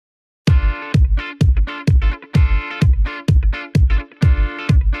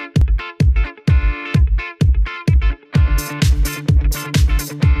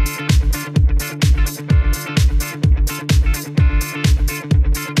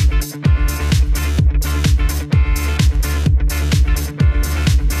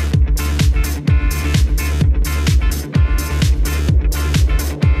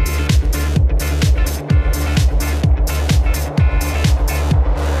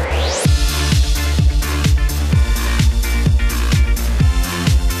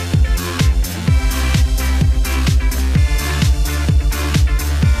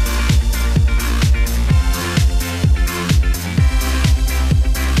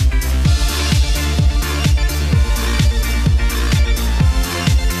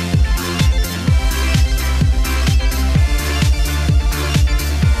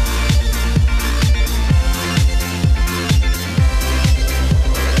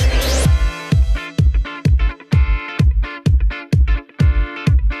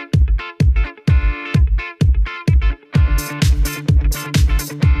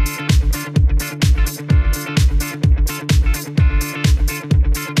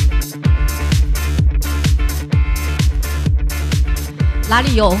哪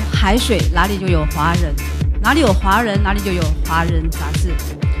里有海水，哪里就有华人；哪里有华人，哪里就有华人杂志。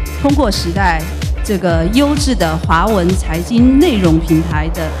通过时代这个优质的华文财经内容平台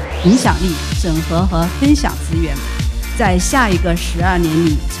的影响力、整合和分享资源，在下一个12年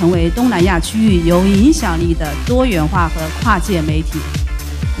里，成为东南亚区域有影响力的多元化和跨界媒体。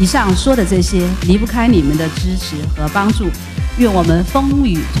以上说的这些，离不开你们的支持和帮助。愿我们风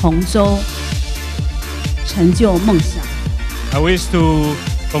雨同舟，成就梦想。I wish to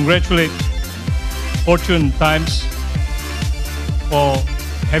congratulate Fortune Times for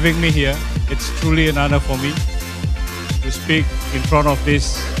having me here. It's truly an honor for me to speak in front of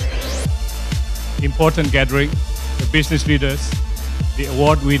this important gathering, the business leaders, the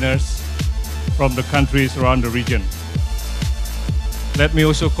award winners from the countries around the region. Let me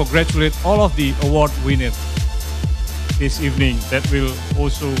also congratulate all of the award winners this evening that will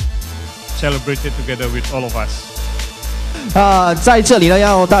also celebrate it together with all of us. 在这里呢，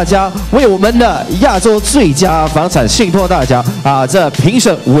要大家为我们的亚洲最佳房产信托大奖这评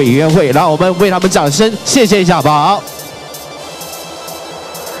审委员会，让我们为他们掌声，谢谢一下吧。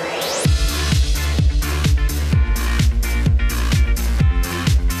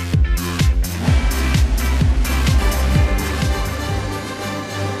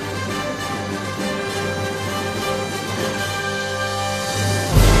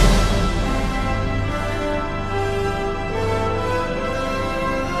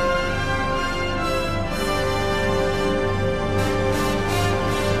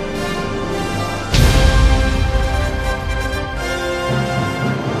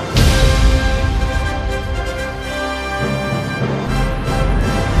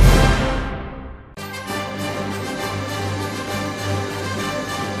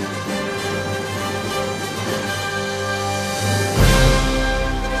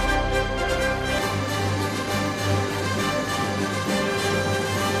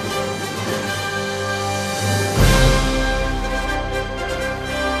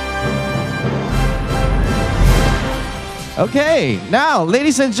Okay, now,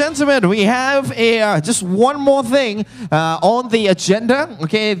 ladies and gentlemen, we have just one more thing on the agenda.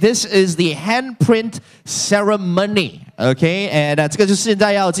 Okay, this is the handprint ceremony. Okay, and 这个就是现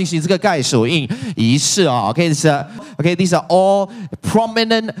在要进行这个盖手印仪式啊。Okay, these are all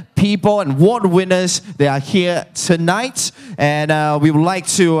prominent people and award winners. They are here tonight, and we would like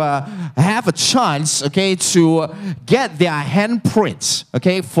to have a chance, okay, to get their handprints,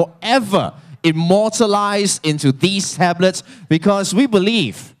 okay, forever immortalized into these tablets, because we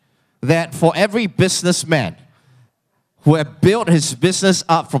believe that for every businessman who have built his business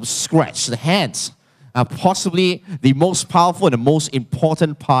up from scratch, the hands are possibly the most powerful and the most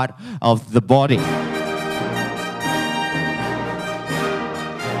important part of the body.